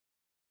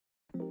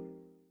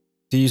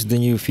To use the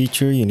new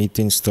feature, you need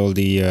to install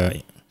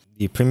the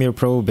Premiere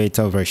Pro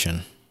beta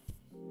version.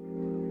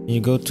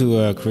 You go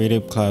to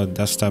Creative Cloud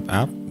Desktop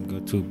app, go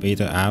to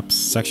Beta Apps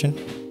section,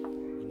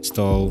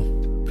 install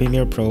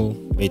Premiere Pro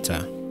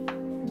Beta.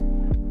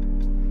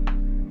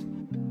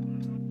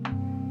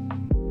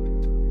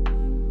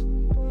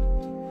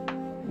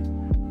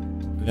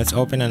 Let's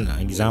open an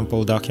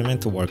example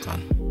document to work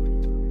on.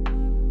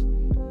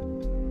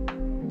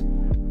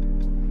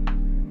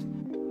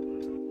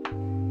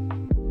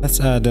 Let's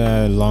add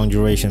long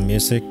duration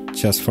music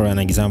just for an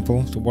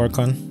example to work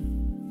on.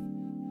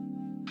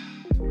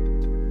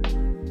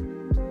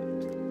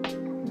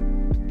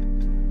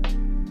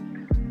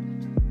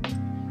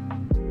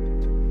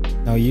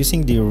 Now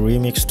using the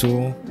remix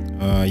tool,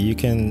 you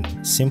can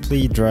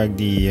simply drag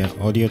the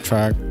audio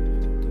track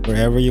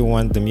wherever you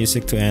want the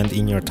music to end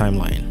in your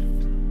timeline.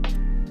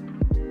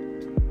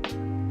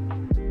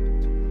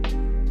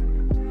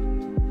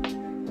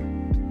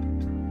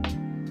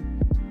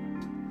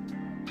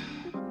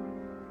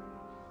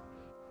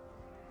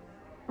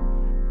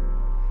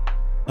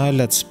 Now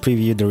let's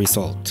preview the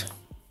result.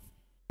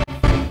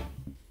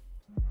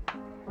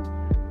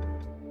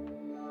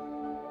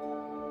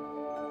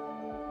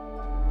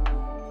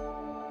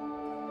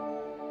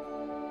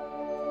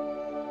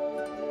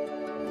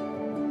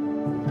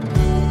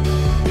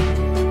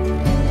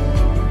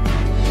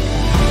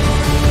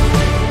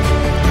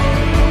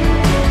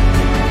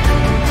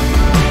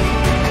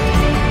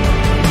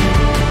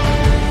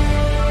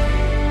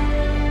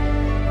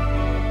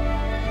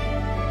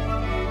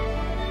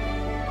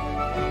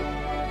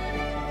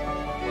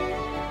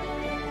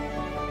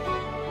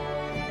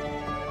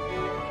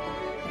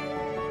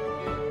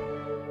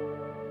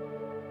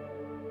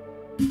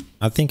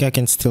 I think I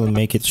can still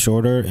make it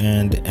shorter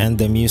and end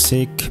the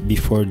music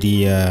before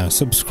the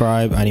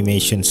subscribe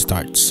animation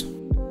starts.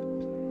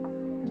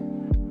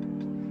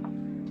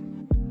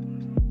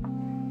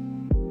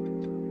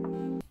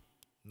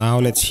 Now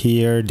let's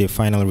hear the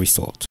final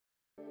result.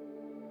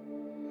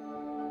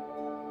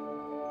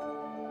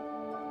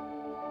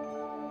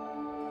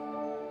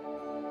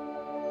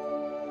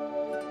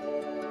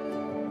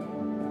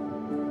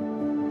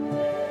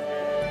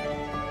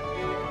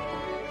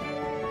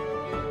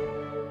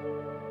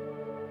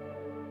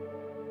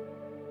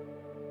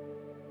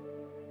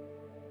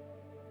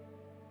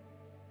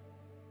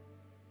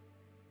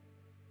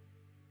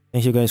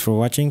 Thank you guys for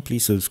watching.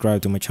 Please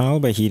subscribe to my channel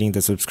by hitting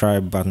the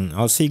subscribe button.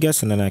 I'll see you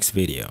guys in the next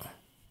video.